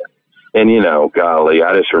can. And, golly,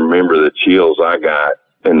 I just remember the chills I got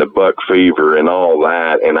and the buck fever and all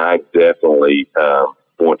that. And I definitely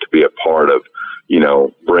want to be a part of,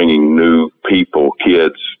 bringing new people,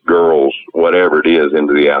 kids, girls, whatever it is,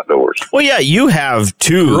 into the outdoors. Well, yeah, you have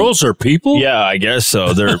two. Girls are people? Yeah, I guess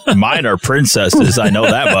so. Mine are princesses. I know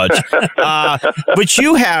that much. But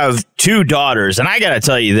you have two daughters, and I got to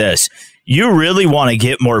tell you this. You really want to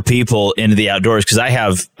get more people into the outdoors, because I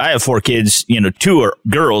have 4 kids, 2 are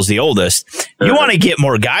girls, the oldest. You want to get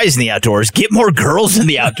more guys in the outdoors, get more girls in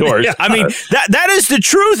the outdoors. Yeah. I mean, that is the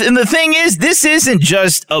truth. And the thing is, this isn't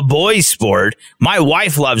just a boys' sport. My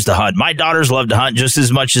wife loves to hunt. My daughters love to hunt just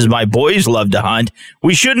as much as my boys love to hunt.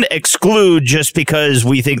 We shouldn't exclude just because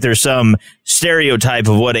we think there's some stereotype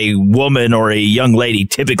of what a woman or a young lady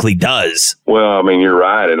typically does. Well, I mean, you're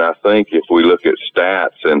right. And I think if we look at stats,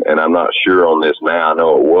 and I'm not sure on this now, I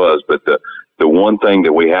know it was, but the one thing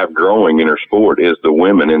that we have growing in our sport is the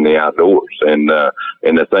women in the outdoors. And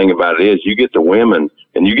the thing about it is, you get the women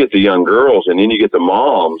and you get the young girls, and then you get the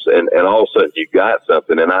moms, and all of a sudden you got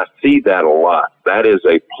something. And I see that a lot. That is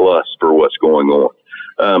a plus for what's going on.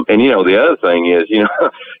 And the other thing is,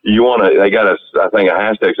 they got I think a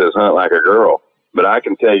hashtag says hunt like a girl. But I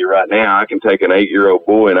can tell you right now, I can take an 8-year-old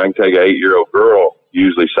boy and I can take an 8-year-old girl,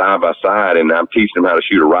 usually side by side, and I'm teaching them how to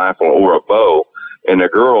shoot a rifle or a bow. And the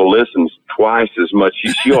girl listens twice as much.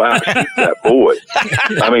 She'll outshoot that boy.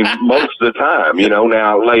 I mean, most of the time,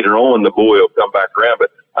 now later on the boy will come back around.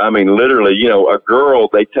 But I mean, literally, a girl,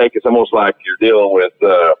 they take it's almost like you're dealing with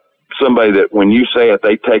somebody that when you say it,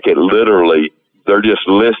 they take it literally. They're just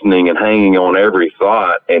listening and hanging on every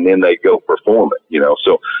thought, and then they go perform it,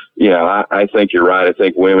 So, yeah, I think you're right. I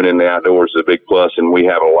think women in the outdoors is a big plus, and we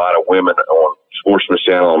have a lot of women on Sportsman's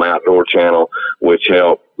Channel, on Outdoor Channel, which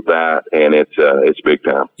help that, and it's big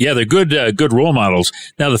time. Yeah, they're good role models.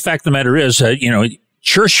 Now, the fact of the matter is,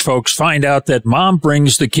 church folks find out that mom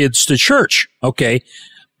brings the kids to church. Okay.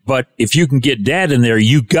 But if you can get dad in there,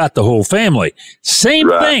 you got the whole family. Same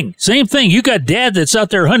thing. You got dad that's out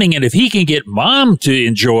there hunting, and if he can get mom to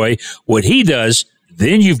enjoy what he does,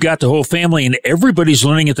 then you've got the whole family, and everybody's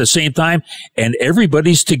learning at the same time, and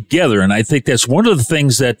everybody's together. And I think that's one of the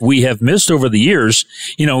things that we have missed over the years.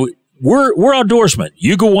 We're outdoorsmen.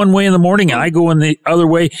 You go one way in the morning, and I go in the other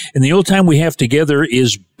way, and the only time we have together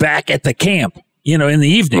is back at the camp. In the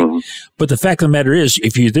evening. Mm-hmm. But the fact of the matter is,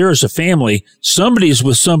 if you're there as a family, somebody's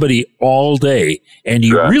with somebody all day, and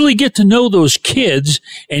you really get to know those kids,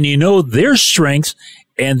 and you know their strengths,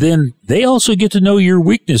 and then they also get to know your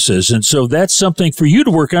weaknesses. And so that's something for you to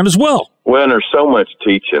work on as well. Well, and there's so much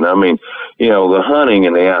teaching. I mean, the hunting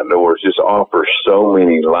and the outdoors just offers so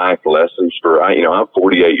many life lessons I'm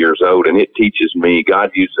 48 years old, and it teaches me. God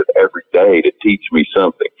uses it every day to teach me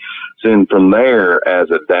something. And from there, as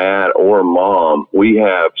a dad or a mom, we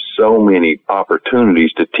have so many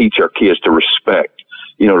opportunities to teach our kids to respect,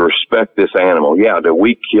 to respect this animal. Yeah, do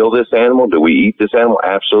we kill this animal? Do we eat this animal?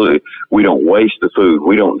 Absolutely. We don't waste the food.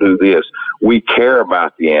 We don't do this. We care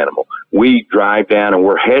about the animal. We drive down and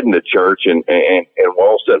we're heading to church, and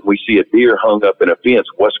all of a sudden we see a deer hung up in a fence.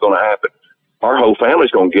 What's going to happen? Our whole family's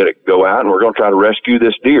going to go out, and we're going to try to rescue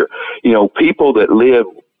this deer. People that live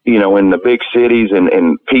in the big cities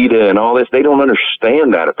and PETA and all this, they don't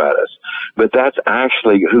understand that about us. But that's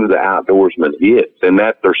actually who the outdoorsman is. And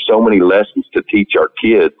that there's so many lessons to teach our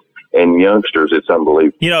kids and youngsters. It's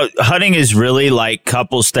unbelievable. Hunting is really like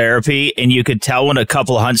couples therapy, and you could tell when a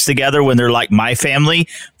couple hunts together when they're like my family.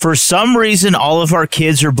 For some reason, all of our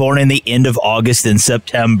kids are born in the end of August and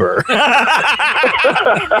September.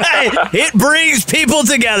 It brings people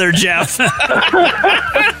together, Jeff.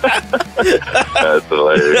 That's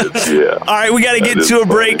hilarious. Yeah. All right, we got to get to a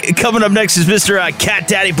break. Coming up next is Mr. Cat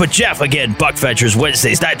Daddy. But Jeff, again, Buck Ventures,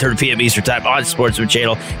 Wednesdays, 9:30 p.m. Eastern Time on Sportsman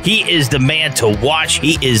Channel. He is the man to watch.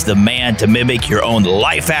 He is the man to mimic your own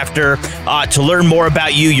life after. To learn more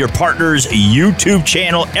about you, your partner's YouTube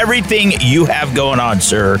channel, everything you have going on,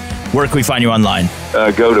 sir, where can we find you online?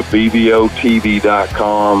 Go to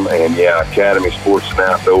bbotv.com, and Academy Sports and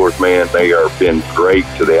Outdoors, man, they have been great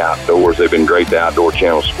to the outdoors. They've been great to Outdoor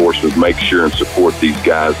Channel Sportsmen. Make sure and support these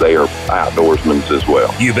guys. They are outdoorsmen as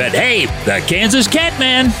well. You bet. Hey, the Kansas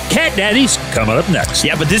Catman, Cat Daddies, coming up next.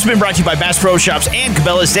 Yeah, but this has been brought to you by Bass Pro Shops and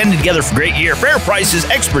Cabela's, standing together for great gear, fair prices,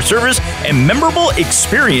 expert service, and memorable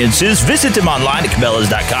experiences. Visit them online at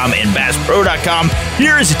Cabela's.com and BassPro.com.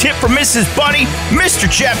 Here is a tip from Mrs. Bunny. Mr.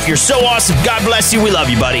 Jeff, you're so awesome. God bless you. We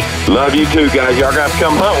love you, buddy. Love you too, guys. Y'all got to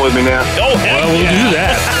come hunt with me now. Oh, heck we'll do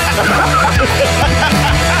that.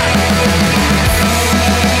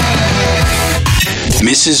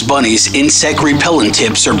 Mrs. Bunny's insect repellent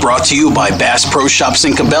tips are brought to you by Bass Pro Shops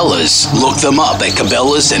and Cabela's. Look them up at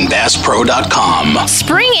cabela's&basspro.com.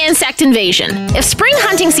 Spring insect invasion. If spring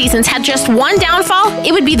hunting seasons had just one downfall,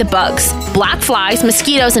 it would be the bugs. Black flies,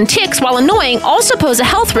 mosquitoes, and ticks, while annoying, also pose a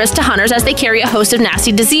health risk to hunters as they carry a host of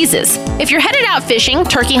nasty diseases. If you're headed out fishing,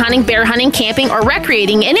 turkey hunting, bear hunting, camping, or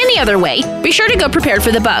recreating in any other way, be sure to go prepared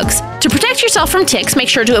for the bugs. To protect yourself from ticks, make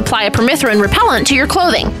sure to apply a permethrin repellent to your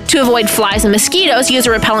clothing. To avoid flies and mosquitoes, use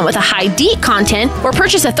a repellent with a high DEET content or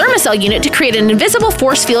purchase a thermocell unit to create an invisible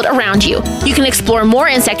force field around you. You can explore more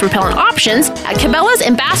insect repellent options at Cabela's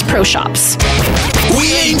and Bass Pro Shops. We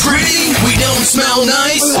ain't pretty, we don't smell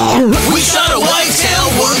nice. We shot a whitetail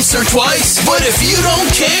once or twice, but if you don't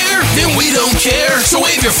care, then we don't care. So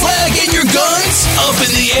wave your flag and your guns up in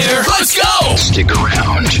the air. Let's go! Stick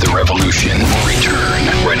around. The revolution will return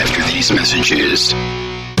right after these messages.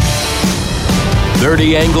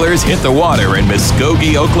 30 anglers hit the water in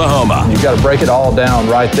Muskogee, Oklahoma. You've got to break it all down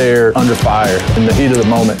right there under fire in the heat of the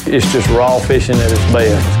moment. It's just raw fishing at its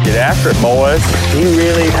best. Get after it, boys. You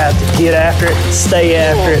really have to get after it, stay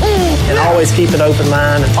after it, and always keep an open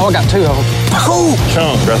mind. Oh, I got two of them.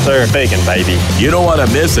 Chunk right there, bacon, baby. You don't want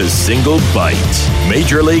to miss a single bite.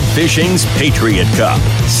 Major League Fishing's Patriot Cup,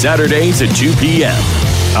 Saturdays at 2 p.m.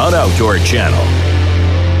 on Outdoor Channel.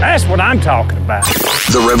 That's what I'm talking about.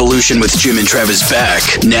 The Revolution with Jim and Trav is back.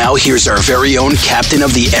 Now here's our very own captain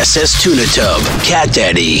of the SS Tuna Tub, Cat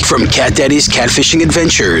Daddy, from Cat Daddy's Catfishing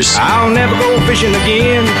Adventures. I'll never go fishing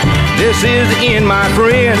again. This is the end, my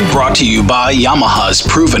friend. Brought to you by Yamaha's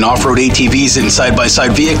proven off-road ATVs and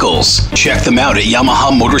side-by-side vehicles. Check them out at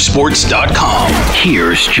YamahaMotorsports.com.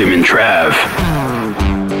 Here's Jim and Trav.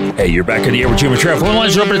 Hey, you're back in the air with Jim and Trav. Phone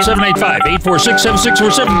lines are open at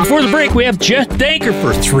 785-846-7647. Before the break, we have Jeff Danker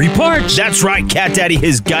for 3 parts. That's right. Cat Daddy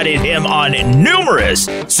has guided him on numerous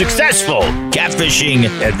successful catfishing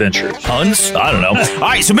adventures. Hunts? I don't know. All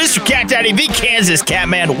right, so Mr. Cat Daddy, the Kansas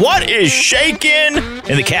Catman, what is shaking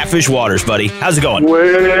in the catfish waters, buddy? How's it going?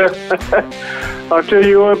 Well, I'll tell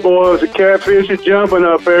you what, boys, the catfish is jumping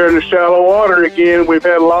up there in the shallow water again. We've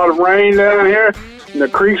had a lot of rain down here. And the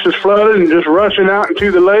creeks is flooded and just rushing out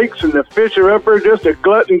into the lakes, and the fish are up there just a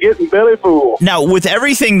glutton getting belly full. Now, with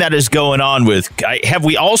everything that is going on have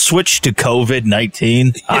we all switched to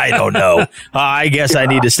COVID-19? I don't know. I guess I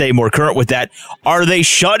need to stay more current with that. Are they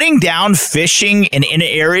shutting down fishing in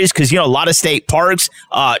areas? Because, a lot of state parks,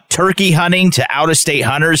 turkey hunting to out-of-state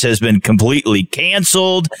hunters has been completely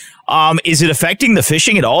canceled. Is it affecting the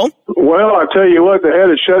fishing at all? Well, I tell you what, they had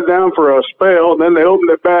it shut down for a spell, and then they opened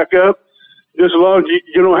it back up. Just as long as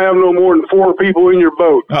you don't have no more than 4 people in your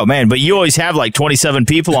boat. Oh, man, but you always have like 27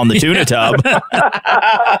 people on the tuna tub.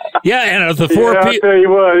 Yeah, and the 4 people. I tell you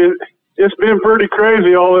what, it's been pretty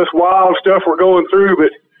crazy, all this wild stuff we're going through,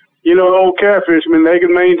 but, old catfishermen, they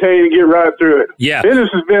can maintain and get right through it. Yeah. Business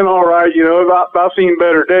has been all right, I've seen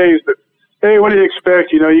better days, but hey, what do you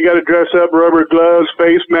expect? You got to dress up, rubber gloves,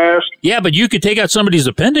 face mask. Yeah, but you could take out somebody's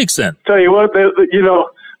appendix then. Tell you what,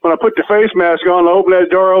 when I put the face mask on, I open that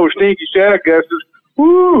door, old stinky shack gusses.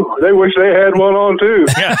 Woo! They wish they had one on too.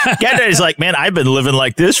 Yeah, Cat Daddy's like, man, I've been living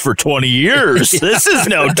like this for 20 years. This is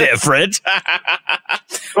no different.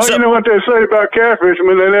 Well, you know what they say about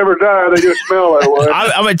catfishermen? They never die. They just smell that way.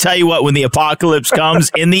 I'm going to tell you what, when the apocalypse comes,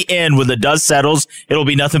 in the end, when the dust settles, it'll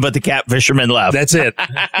be nothing but the catfishermen left. That's it.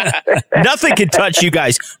 Nothing can touch you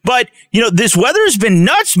guys. But, this weather's been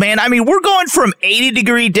nuts, man. I mean, we're going from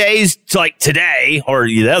 80-degree days to like today or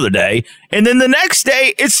the other day, and then the next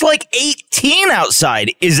day, it's like 18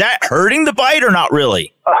 outside. Is that hurting the bite or not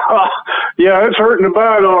really? Yeah, it's hurting the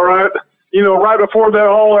bite, all right. Right before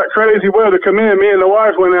all that crazy weather come in, me and the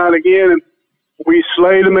wife went out again, and we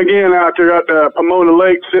slayed them again out there at the Pomona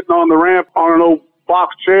Lake, sitting on the ramp on an old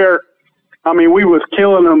box chair. I mean, we was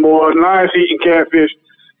killing them, boys. Nice eating catfish.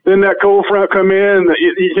 Then that cold front come in.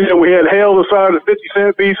 We had hail the size of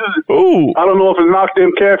 50-cent pieces. Ooh. I don't know if it knocked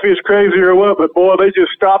them catfish crazy or what, but boy, they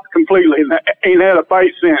just stopped completely and ain't had a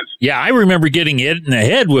bite since. Yeah, I remember getting hit in the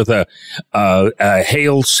head with a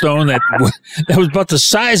hailstone that was about the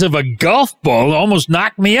size of a golf ball. It almost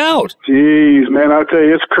knocked me out. Jeez, man, I tell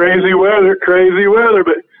you, it's crazy weather,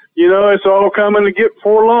 but it's all coming to get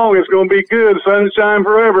before long. It's going to be good. Sunshine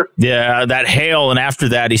forever. Yeah, that hail, and after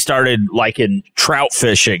that, he started like in trout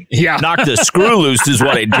fishing. Yeah. Knocked the screw loose is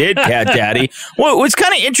what it did, Cat Daddy. Well, what's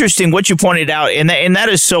kind of interesting, what you pointed out, and that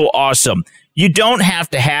is so awesome. You don't have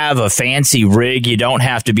to have a fancy rig. You don't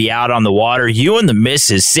have to be out on the water. You and the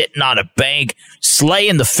missus sitting on a bank,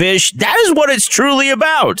 slaying the fish. That is what it's truly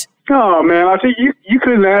about. Oh, man, I think you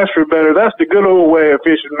couldn't ask for better. That's the good old way of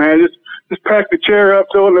fishing, man. Just pack the chair up,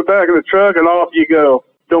 throw it in the back of the truck, and off you go.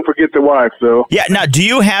 don't forget the wife, though. Yeah. Now, do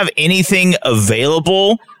you have anything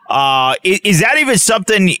available? Is that even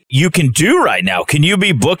something you can do right now? Can you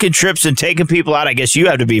be booking trips and taking people out? I guess you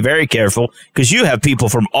have to be very careful because you have people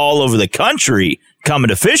from all over the country coming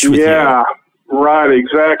to fish with you. Yeah, right,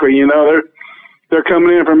 exactly. You know, they're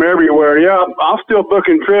coming in from everywhere. Yeah, I'm still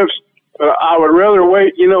booking trips. I would rather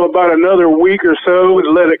wait, you know, about another week or so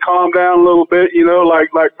and let it calm down a little bit, you know, like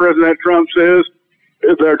President Trump says.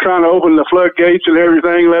 They're trying to open the floodgates and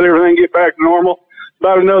everything, let everything get back to normal.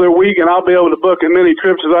 About another week, and I'll be able to book as many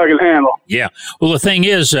trips as I can handle. Yeah. Well, the thing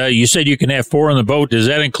is, you said you can have 4 on the boat. Does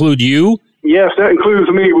that include you? Yes, that includes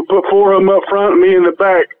me. We put 4 of them up front and me in the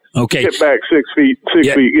back. Okay. Get back 6 feet.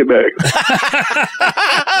 6 feet, get back.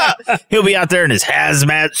 He'll be out there in his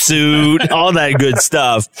hazmat suit, all that good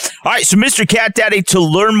stuff. All right, so Mr. Cat Daddy, to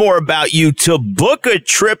learn more about you, to book a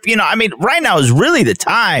trip, you know, I mean, right now is really the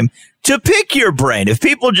time to pick your brain. If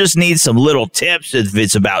people just need some little tips, if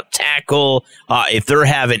it's about tackle, if they're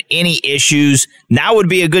having any issues, now would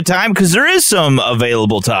be a good time because there is some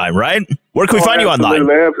available time, right? Where can we find you online?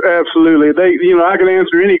 Absolutely. I can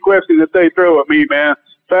answer any question that they throw at me, man.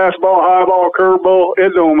 Fastball, highball, curveball,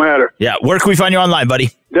 it don't matter. Yeah, where can we find you online, buddy?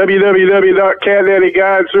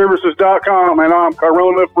 www.catdaddyguideservices.com, and I'm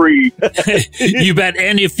corona-free. You bet.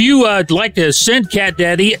 And if you like to send Cat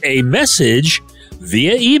Daddy a message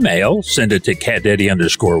via email, send it to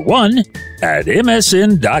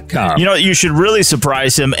catdaddy_1@msn.com. You know, you should really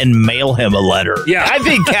surprise him and mail him a letter. Yeah. I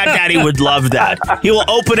think Cat Daddy would love that. He will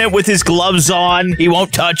open it with his gloves on. He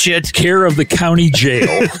won't touch it. Care of the county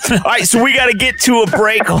jail. All right, so we got to get to a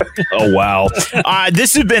break. Oh, wow.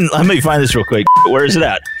 This has been, let me find this real quick. Where is it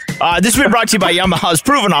at? This has been brought to you by Yamaha's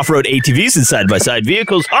proven off-road ATVs and side-by-side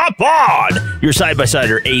vehicles. Hop on your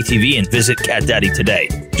side-by-side or ATV and visit Cat Daddy today.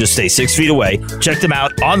 Just stay 6 feet away. Check them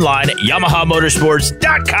out online at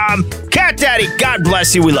YamahaMotorsports.com. Cat Daddy, God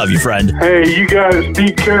bless you. We love you, friend. Hey, you guys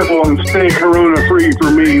be careful and stay corona-free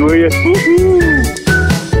for me, will you? Woo-hoo.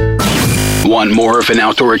 Want more of an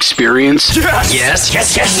outdoor experience? Yes.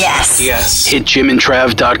 Hit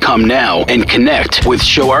jimandtrav.com now and connect with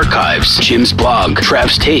show archives, Jim's blog,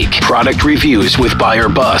 Trav's Take, product reviews with Buy or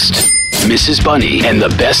Bust, Mrs. Bunny, and the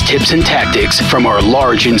best tips and tactics from our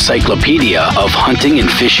large encyclopedia of hunting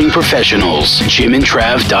and fishing professionals.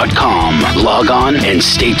 jimandtrav.com. Log on and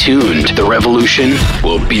stay tuned. The revolution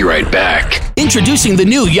will be right back. Introducing the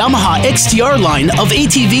new Yamaha XTR line of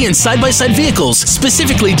ATV and side-by-side vehicles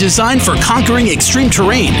specifically designed for conquering extreme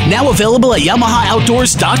terrain. Now available at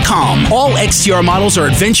YamahaOutdoors.com. All XTR models are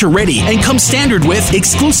adventure-ready and come standard with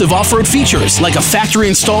exclusive off-road features like a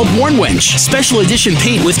factory-installed worn winch, special edition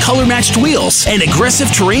paint with color-matched wheels, and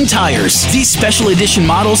aggressive terrain tires. These special edition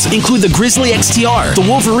models include the Grizzly XTR, the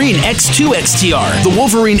Wolverine X2 XTR, the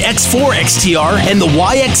Wolverine X4 XTR, and the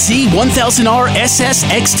YXZ 1000R SS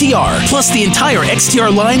XTR. Plus, the entire XTR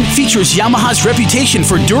line features Yamaha's reputation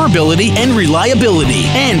for durability and reliability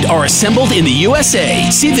and are assembled in the USA.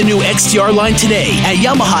 See the new XTR line today at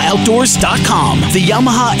YamahaOutdoors.com. The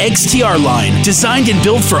Yamaha XTR line, designed and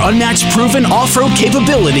built for unmatched proven off-road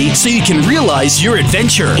capability so you can realize your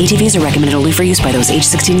adventure. ATVs are recommended only for use by those age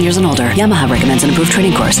 16 years and older. Yamaha recommends an approved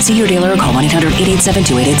training course. See your dealer or call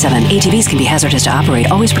 1-800-887-2887. ATVs can be hazardous to operate.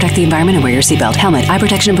 Always protect the environment and wear your seatbelt, helmet, eye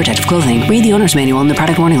protection, and protective clothing. Read the owner's manual and the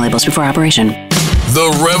product warning labels before operation. The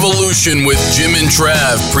Revolution with Jim and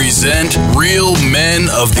Trav present Real Men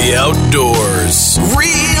of the Outdoors.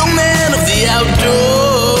 Real Men of the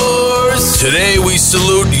Outdoors. Today we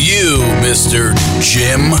salute you, Mr.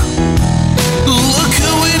 Jim. Look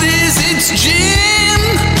who it is, it's Jim!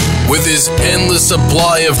 With his endless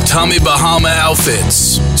supply of Tommy Bahama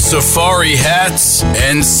outfits, safari hats,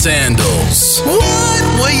 and sandals. What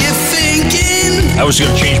were you thinking? I was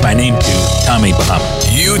going to change my name to Tommy Bahama.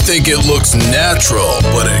 You think it looks natural,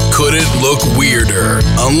 but it couldn't look weirder.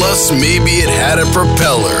 Unless maybe it had a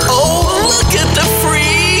propeller. Oh, look at the freak!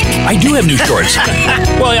 I do have new shorts.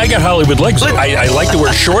 Well, I got Hollywood legs. I like to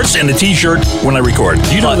wear shorts and a t-shirt when I record.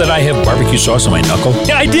 Do you know that I have barbecue sauce on my knuckle?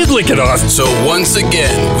 Yeah, I did lick it off. So once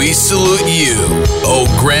again, we salute you, oh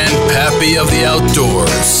grandpappy of the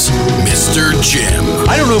outdoors, Mr. Jim.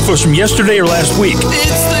 I don't know if it was from yesterday or last week.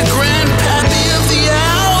 It's the grandpappy of the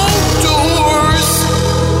outdoors.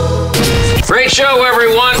 Great show,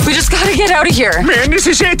 everyone. We just gotta get out of here. Man, this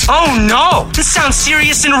is it. Oh, no. This sounds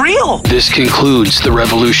serious and real. This concludes The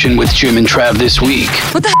Revolution with Jim and Trav this week.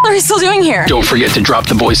 What the hell are we still doing here? Don't forget to drop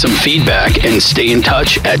the boys some feedback and stay in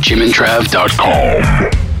touch at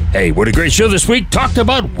jimandtrav.com. Hey, what a great show this week. Talked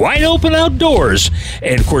about wide open outdoors.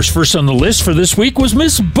 And, of course, first on the list for this week was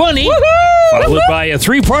Miss Bunny. Woo-hoo! Followed by a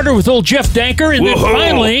three-parter with old Jeff Danker. And then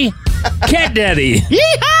finally, Cat Daddy.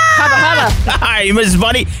 Hi, Mrs.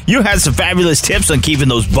 Bunny. You had some fabulous tips on keeping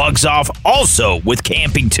those bugs off. Also, with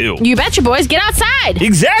camping, too. You betcha, boys. Get outside.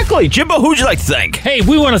 Exactly. Jimbo, who'd you like to thank? Hey,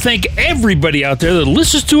 we want to thank everybody out there that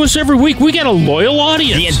listens to us every week. We got a loyal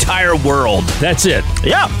audience. The entire world. That's it.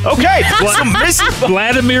 Yeah. Okay. So, Mrs.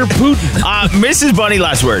 Vladimir Putin. Mrs. Bunny,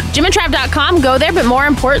 last word. JimandTrav.com. Go there, but more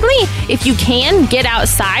importantly, if you can, get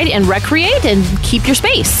outside and recreate and keep your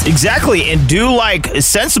space. Exactly. And do like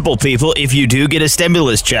sensible people. If you do get a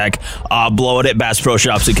stimulus check, blow it at Bass Pro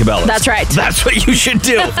Shops and Cabela's. That's right. That's what you should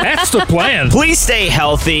do. That's the plan. Please stay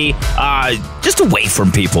healthy. Just away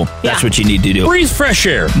from people. That's what you need to do. Breathe fresh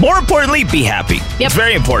air. More importantly, be happy. Yep. It's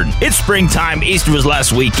very important. It's springtime. Easter was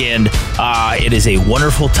last weekend. It is a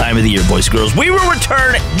wonderful time of the year, boys and girls. We will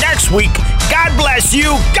return next week. God bless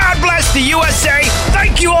you. God bless the USA.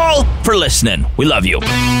 Thank you all for listening. We love you.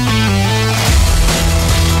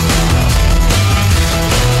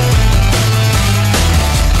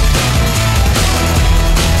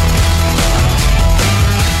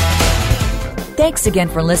 Thanks again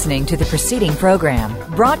for listening to the preceding program,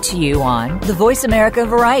 brought to you on the Voice America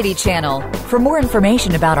Variety Channel. For more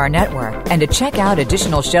information about our network and to check out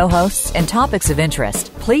additional show hosts and topics of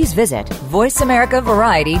interest, please visit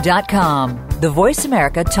voiceamericavariety.com. The Voice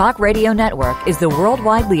America Talk Radio Network is the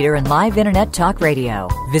worldwide leader in live Internet talk radio.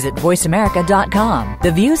 Visit voiceamerica.com.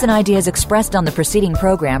 The views and ideas expressed on the preceding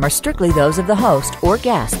program are strictly those of the host or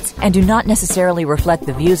guests and do not necessarily reflect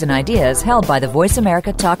the views and ideas held by the Voice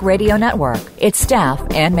America Talk Radio Network, its staff,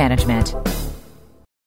 and management.